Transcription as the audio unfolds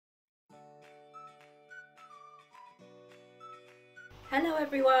Hello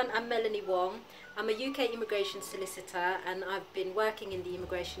everyone, I'm Melanie Wong. I'm a UK immigration solicitor and I've been working in the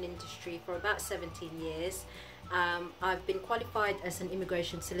immigration industry for about 17 years. I've been qualified as an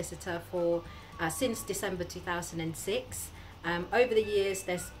immigration solicitor for since December 2006. Over the years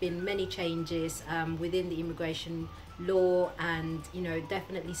there's been many changes within the immigration law, and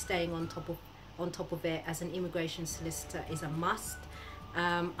definitely staying on top of it as an immigration solicitor is a must.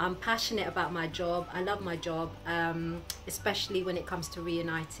 I'm passionate about my job. I love my job, especially when it comes to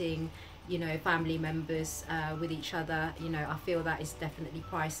reuniting, family members with each other. I feel that is definitely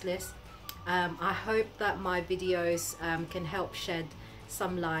priceless. I hope that my videos can help shed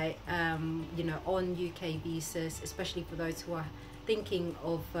some light, on UK visas, especially for those who are thinking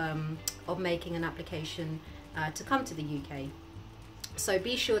of making an application to come to the UK. So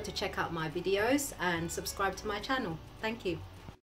be sure to check out my videos and subscribe to my channel. Thank you.